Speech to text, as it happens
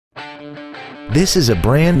This is a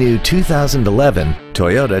brand new 2011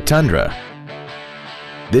 Toyota Tundra.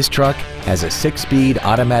 This truck has a 6-speed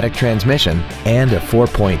automatic transmission and a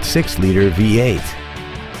 4.6-liter V8.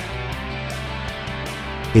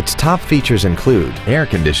 Its top features include air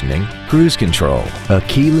conditioning, cruise control, a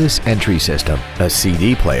keyless entry system, a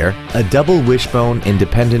CD player, a double wishbone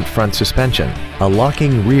independent front suspension, a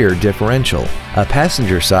locking rear differential, a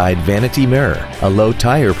passenger side vanity mirror, a low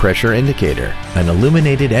tire pressure indicator, an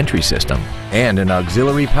illuminated entry system, and an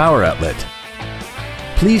auxiliary power outlet.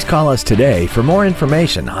 Please call us today for more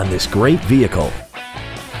information on this great vehicle.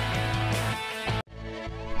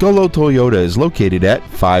 Gullo Toyota is located at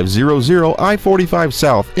 500 I-45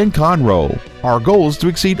 South in Conroe. Our goal is to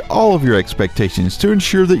exceed all of your expectations to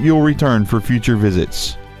ensure that you'll return for future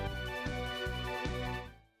visits.